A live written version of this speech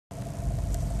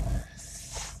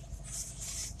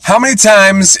How many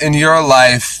times in your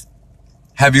life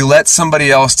have you let somebody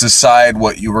else decide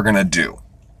what you were going to do?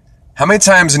 How many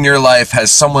times in your life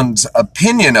has someone's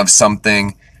opinion of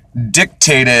something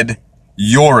dictated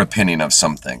your opinion of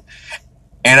something?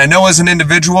 And I know as an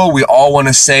individual, we all want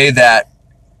to say that's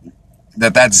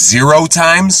 0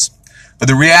 times, but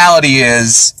the reality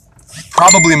is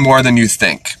probably more than you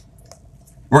think.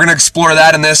 We're going to explore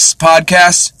that in this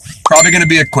podcast. Probably going to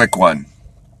be a quick one.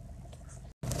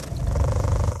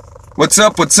 What's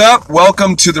up?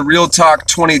 Welcome to the Real Talk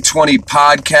 2020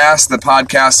 podcast, the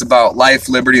podcast about life,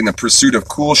 liberty, and the pursuit of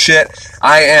cool shit.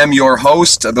 I am your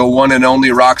host, the one and only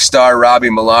rock star,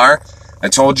 Robbie Millar. I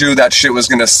told you that shit was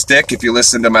going to stick if you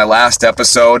listened to my last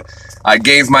episode. I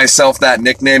gave myself that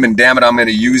nickname, and damn it, I'm going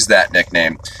to use that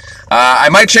nickname. I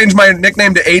might change my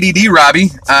nickname to ADD Robbie.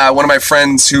 One of my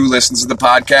friends who listens to the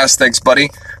podcast, thanks buddy,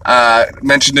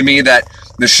 mentioned to me that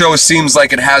the show seems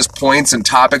like it has points and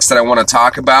topics that I want to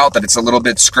talk about, that it's a little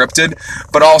bit scripted,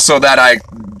 but also that I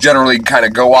generally kind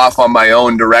of go off on my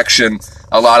own direction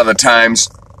a lot of the times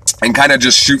and kind of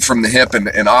just shoot from the hip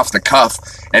and off the cuff.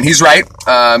 And he's right,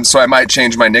 so I might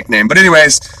change my nickname. But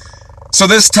anyways, so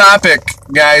this topic,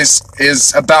 guys,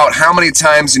 is about how many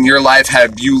times in your life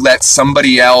have you let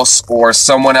somebody else or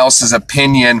someone else's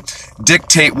opinion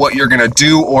dictate what you're going to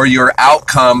do or your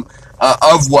outcome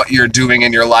of what you're doing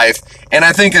in your life. And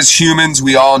I think as humans,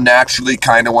 we all naturally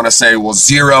kind of want to say, well,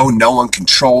 0, no one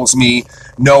controls me.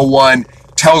 No one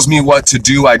tells me what to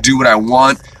do. I do what I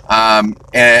want. And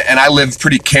I live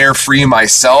pretty carefree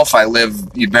myself. I live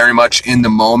very much in the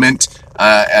moment.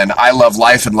 And I love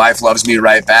life and life loves me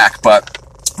right back. But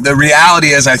the reality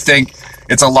is, I think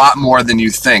it's a lot more than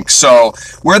you think. So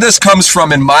where this comes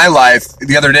from in my life,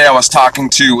 the other day I was talking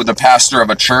to the pastor of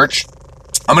a church.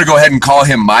 I'm going to go ahead and call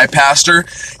him my pastor,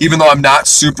 even though I'm not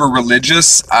super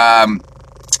religious. And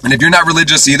if you're not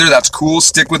religious either, that's cool.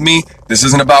 Stick with me. This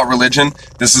isn't about religion.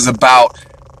 This is about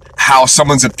how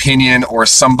someone's opinion or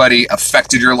somebody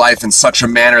affected your life in such a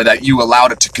manner that you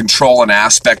allowed it to control an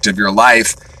aspect of your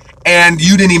life and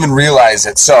you didn't even realize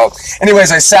it. So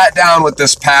anyways, I sat down with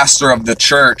this pastor of the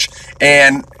church,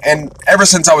 and ever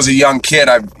since I was a young kid,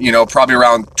 I've, probably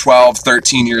around 12,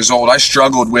 13 years old, I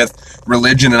struggled with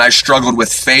religion and I struggled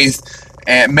with faith,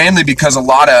 and mainly because a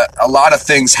lot of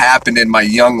things happened in my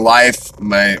young life,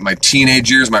 my teenage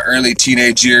years, my early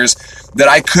teenage years, that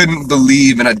I couldn't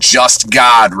believe in a just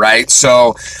God, right?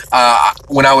 So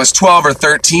when I was 12 or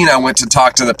 13, I went to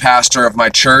talk to the pastor of my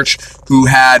church, who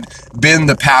had been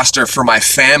the pastor for my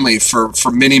family for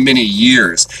many, many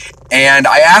years. And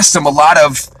I asked him a lot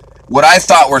of what I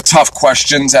thought were tough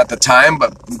questions at the time,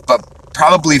 but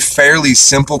probably fairly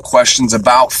simple questions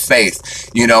about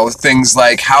faith. Things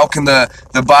like, how can the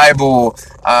Bible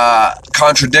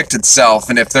contradict itself?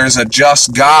 And if there's a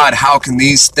just God, how can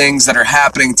these things that are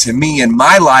happening to me in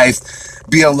my life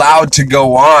be allowed to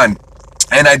go on?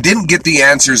 And I didn't get the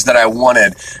answers that I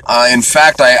wanted. In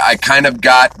fact, I kind of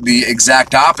got the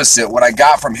exact opposite. What I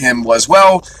got from him was,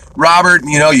 well, Robert,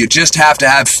 you just have to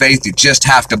have faith. You just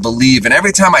have to believe. And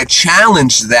every time I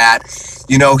challenged that,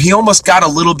 he almost got a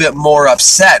little bit more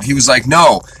upset. He was like,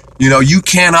 no, you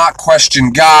cannot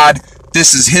question God.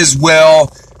 This is his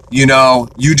will.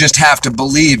 You just have to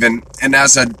believe. And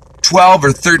as a 12 or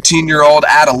 13-year-old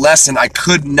adolescent, I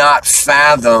could not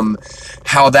fathom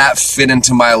how that fit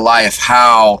into my life,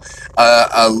 how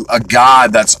a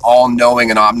God that's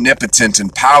all-knowing and omnipotent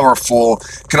and powerful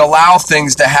could allow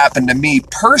things to happen to me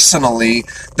personally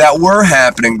that were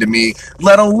happening to me,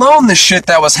 let alone the shit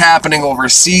that was happening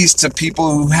overseas to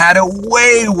people who had it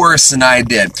way worse than I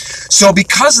did. So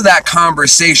because of that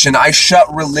conversation, I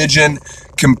shut religion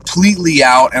completely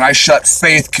out, and I shut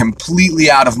faith completely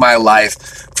out of my life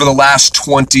for the last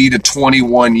 20 to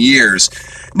 21 years.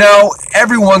 Now,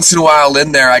 every once in a while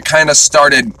in there, I kind of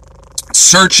started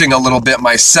searching a little bit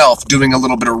myself, doing a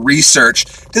little bit of research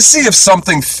to see if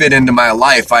something fit into my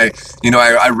life. I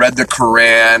read the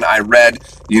Quran, I read,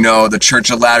 the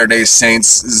Church of Latter-day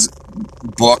Saints'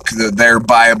 book, their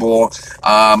Bible.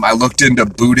 I looked into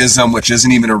Buddhism, which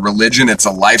isn't even a religion, it's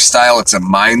a lifestyle, it's a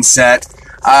mindset.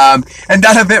 And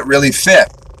none of it really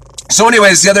fit. So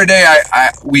anyways, the other day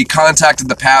we contacted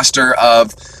the pastor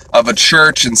of a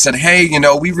church and said, hey,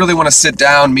 we really want to sit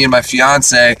down, me and my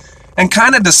fiance, and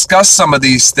kind of discuss some of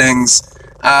these things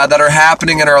that are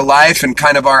happening in our life and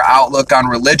kind of our outlook on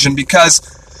religion because,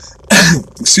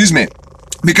 excuse me,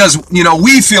 because,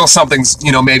 we feel something's,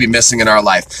 maybe missing in our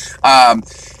life.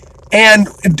 And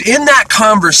in that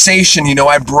conversation,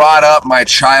 I brought up my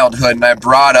childhood and I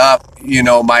brought up,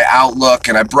 my outlook,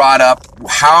 and I brought up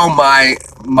how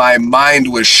my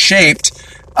mind was shaped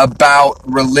about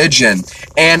religion.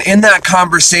 And in that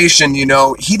conversation, you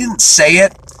know, he didn't say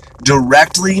it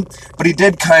directly, but he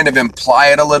did kind of imply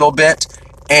it a little bit.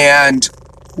 And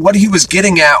what he was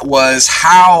getting at was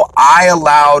how I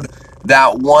allowed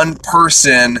that one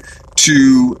person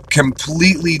to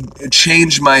completely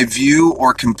change my view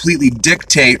or completely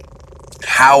dictate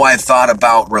how I thought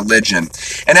about religion.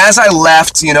 And as I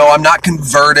left, you know, I'm not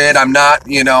converted. I'm not,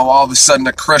 you know, all of a sudden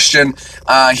a Christian.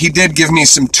 He did give me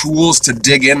some tools to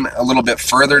dig in a little bit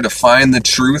further to find the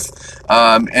truth,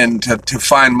 and to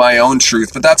find my own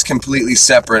truth. But that's completely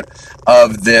separate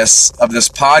of this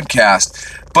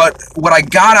podcast. But what I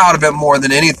got out of it more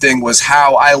than anything was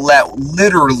how I let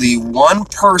literally one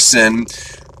person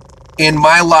in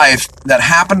my life that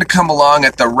happened to come along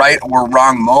at the right or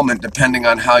wrong moment, depending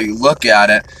on how you look at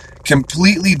it,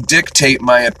 completely dictate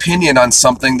my opinion on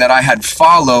something that I had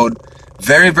followed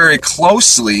very, very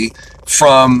closely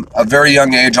from a very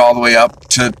young age all the way up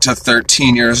to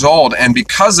 13 years old. And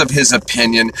because of his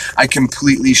opinion, I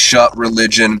completely shut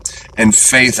religion and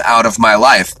faith out of my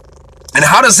life. And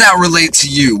how does that relate to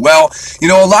you? Well, you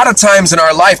know, a lot of times in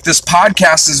our life, this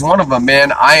podcast is one of them,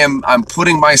 man. I'm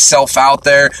putting myself out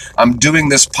there. I'm doing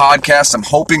this podcast. I'm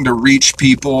hoping to reach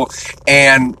people.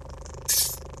 And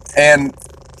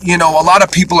you know, a lot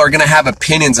of people are going to have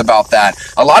opinions about that.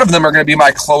 A lot of them are going to be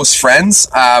my close friends,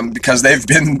 because they've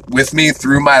been with me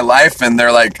through my life. And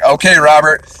they're like, okay,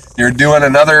 Robert, you're doing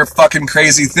another fucking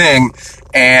crazy thing.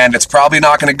 And it's probably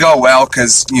not going to go well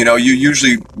because, you know, you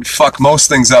usually fuck most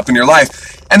things up in your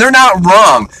life. And they're not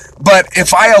wrong. But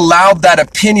if I allowed that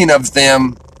opinion of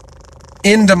them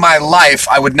into my life,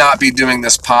 I would not be doing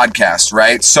this podcast,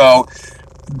 right? So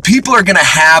people are going to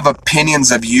have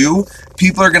opinions of you.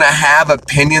 People are going to have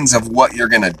opinions of what you're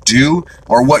going to do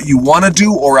or what you want to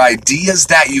do or ideas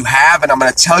that you have. And I'm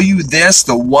going to tell you this,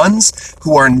 the ones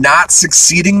who are not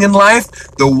succeeding in life,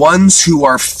 the ones who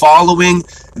are following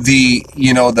the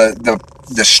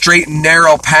straight and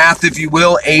narrow path, if you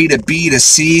will, A to B to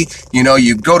C, you know,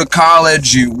 you go to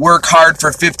college, you work hard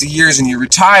for 50 years and you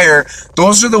retire.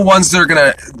 Those are the ones that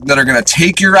are going to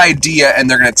take your idea and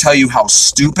they're going to tell you how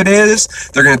stupid it is.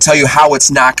 They're going to tell you how it's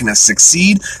not going to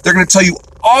succeed. They're going to tell you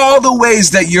all the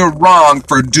ways that you're wrong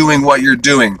for doing what you're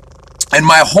doing. And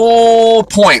my whole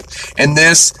point in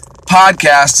this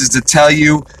podcast is to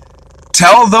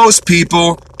tell those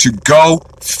people to go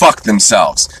fuck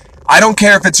themselves. I don't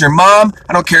care if it's your mom.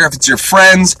 I don't care if it's your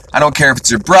friends. I don't care if it's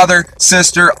your brother,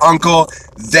 sister, uncle.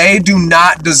 They do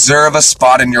not deserve a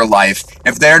spot in your life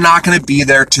if they're not going to be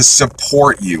there to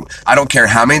support you. I don't care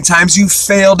how many times you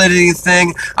failed at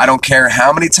anything. I don't care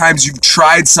how many times you've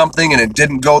tried something and it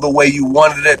didn't go the way you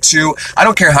wanted it to. I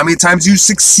don't care how many times you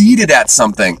succeeded at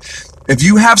something. If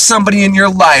you have somebody in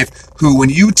your life who, when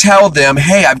you tell them,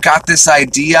 hey, I've got this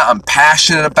idea, I'm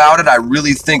passionate about it, I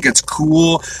really think it's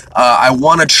cool, I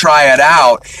want to try it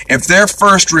out, if their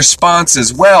first response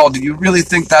is, well, do you really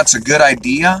think that's a good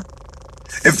idea?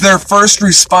 If their first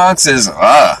response is,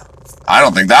 I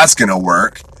don't think that's going to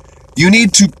work, you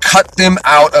need to cut them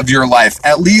out of your life,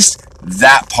 at least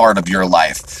that part of your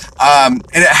life. And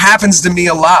it happens to me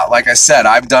a lot. Like I said,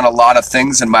 I've done a lot of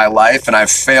things in my life and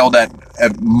I've failed at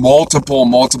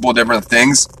multiple different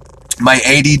things. My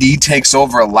ADD takes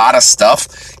over a lot of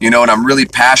stuff, you know, and I'm really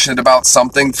passionate about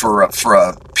something for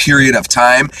a period of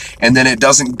time, and then it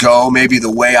doesn't go maybe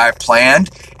the way I planned,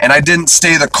 and I didn't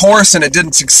stay the course, and it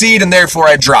didn't succeed, and therefore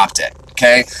I dropped it,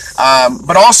 okay?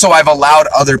 But also I've allowed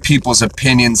other people's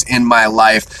opinions in my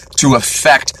life to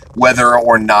affect whether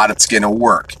or not it's going to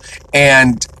work,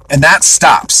 and that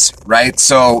stops, right?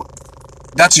 So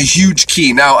that's a huge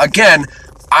key. Now, again,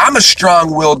 I'm a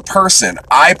strong-willed person.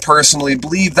 I personally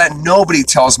believe that nobody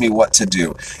tells me what to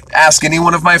do. Ask any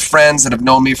one of my friends that have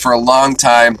known me for a long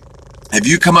time. If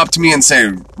you come up to me and say,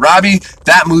 Robbie,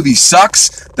 that movie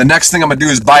sucks, the next thing I'm going to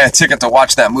do is buy a ticket to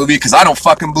watch that movie because I don't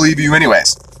fucking believe you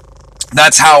anyways.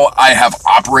 That's how I have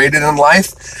operated in life.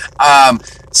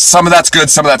 Some of that's good,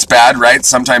 some of that's bad, right?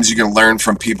 Sometimes you can learn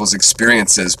from people's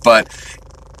experiences, but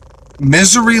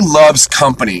misery loves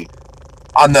company.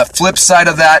 On the flip side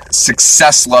of that,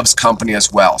 success loves company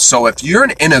as well. So if you're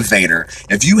an innovator,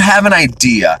 if you have an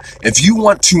idea, if you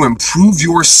want to improve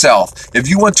yourself, if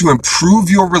you want to improve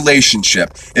your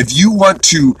relationship, if you want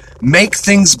to make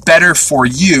things better for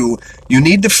you, you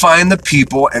need to find the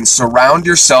people and surround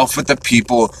yourself with the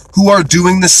people who are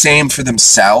doing the same for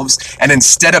themselves and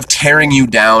instead of tearing you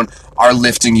down, are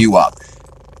lifting you up.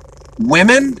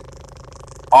 Women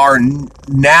are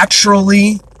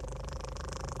naturally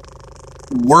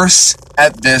worse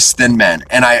at this than men.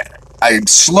 And I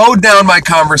slowed down my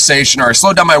conversation, or I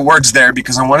slowed down my words there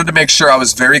because I wanted to make sure I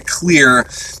was very clear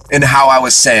in how I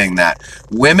was saying that.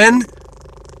 Women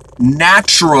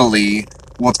naturally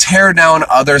will tear down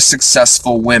other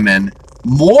successful women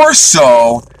more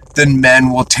so than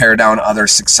men will tear down other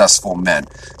successful men.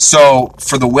 So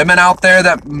for the women out there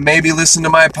that maybe listen to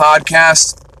my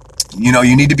podcast, you know,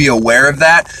 you need to be aware of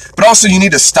that, but also you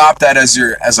need to stop that as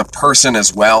a person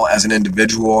as well, as an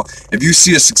individual. If you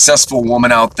see a successful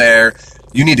woman out there,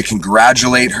 you need to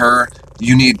congratulate her.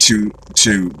 You need to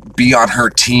be on her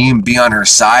team, be on her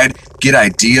side, get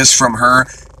ideas from her,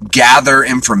 gather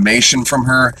information from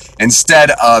her,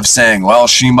 instead of saying, well,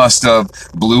 she must have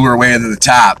blew her way to the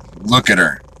top. Look at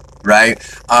her, right?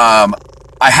 I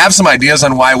have some ideas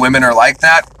on why women are like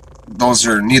that. Those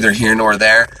are neither here nor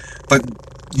there, but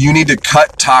you need to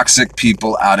cut toxic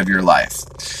people out of your life.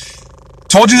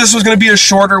 Told you this was going to be a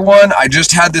shorter one. I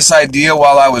just had this idea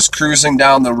while I was cruising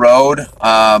down the road,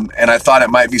 and I thought it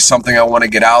might be something I want to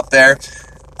get out there.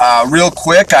 Real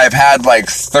quick, I've had like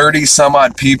 30 some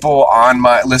odd people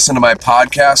listen to my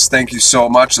podcast. Thank you so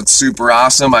much. That's super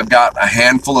awesome. I've got a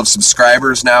handful of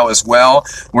subscribers now as well.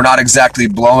 We're not exactly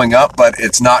blowing up, but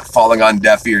it's not falling on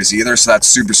deaf ears either. So that's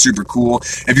super, super cool.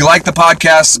 If you like the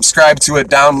podcast, subscribe to it,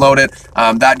 download it.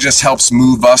 That just helps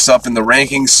move us up in the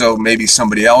rankings. So maybe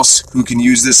somebody else who can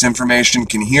use this information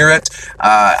can hear it.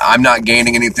 I'm not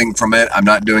gaining anything from it. I'm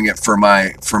not doing it for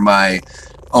my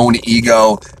own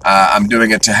ego. I'm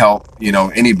doing it to help,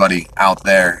 anybody out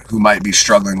there who might be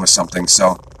struggling with something.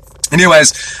 So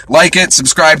anyways, like it,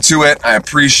 subscribe to it. I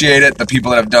appreciate it. The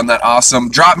people that have done that, awesome.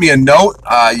 Drop me a note.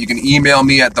 You can email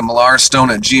me at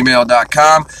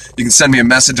themillarstone@gmail.com. You can send me a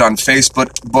message on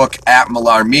Facebook at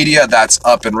Millar Media. That's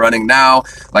up and running now.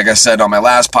 Like I said on my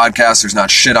last podcast, there's not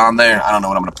shit on there. I don't know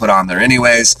what I'm going to put on there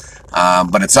anyways.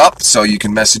 But it's up, so you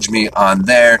can message me on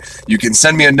there. You can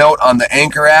send me a note on the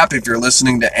Anchor app if you're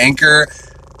listening to Anchor.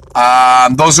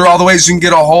 Those are all the ways you can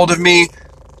get a hold of me.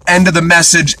 End of the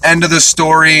message, end of the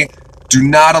story. Do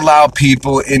not allow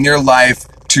people in your life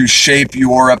to shape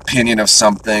your opinion of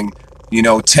something.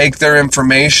 Take their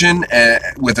information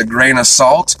with a grain of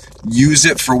salt. Use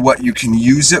it for what you can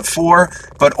use it for.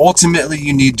 But ultimately,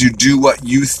 you need to do what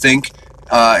you think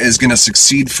is going to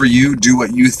succeed for you. Do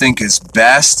what you think is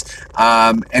best,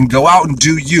 and go out and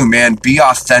do you, man. Be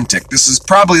authentic. This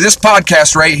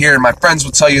podcast right here, and my friends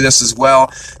will tell you this as well,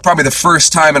 probably the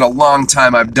first time in a long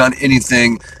time I've done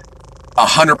anything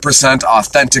 100%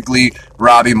 authentically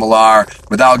Robbie Millar,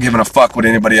 without giving a fuck what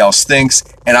anybody else thinks,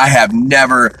 and I have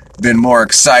never been more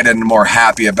excited and more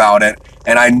happy about it.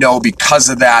 And I know because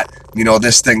of that,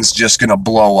 this thing's just going to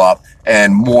blow up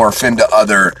and morph into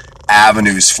other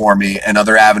avenues for me and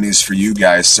other avenues for you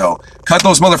guys. So cut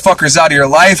those motherfuckers out of your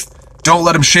life. Don't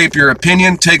let them shape your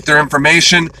opinion. Take their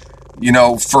information,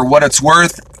 for what it's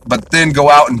worth, but then go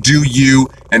out and do you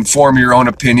and form your own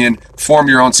opinion, form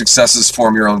your own successes,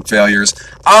 form your own failures.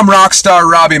 I'm Rockstar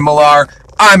Robbie Millar.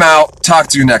 I'm out. Talk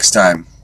to you next time.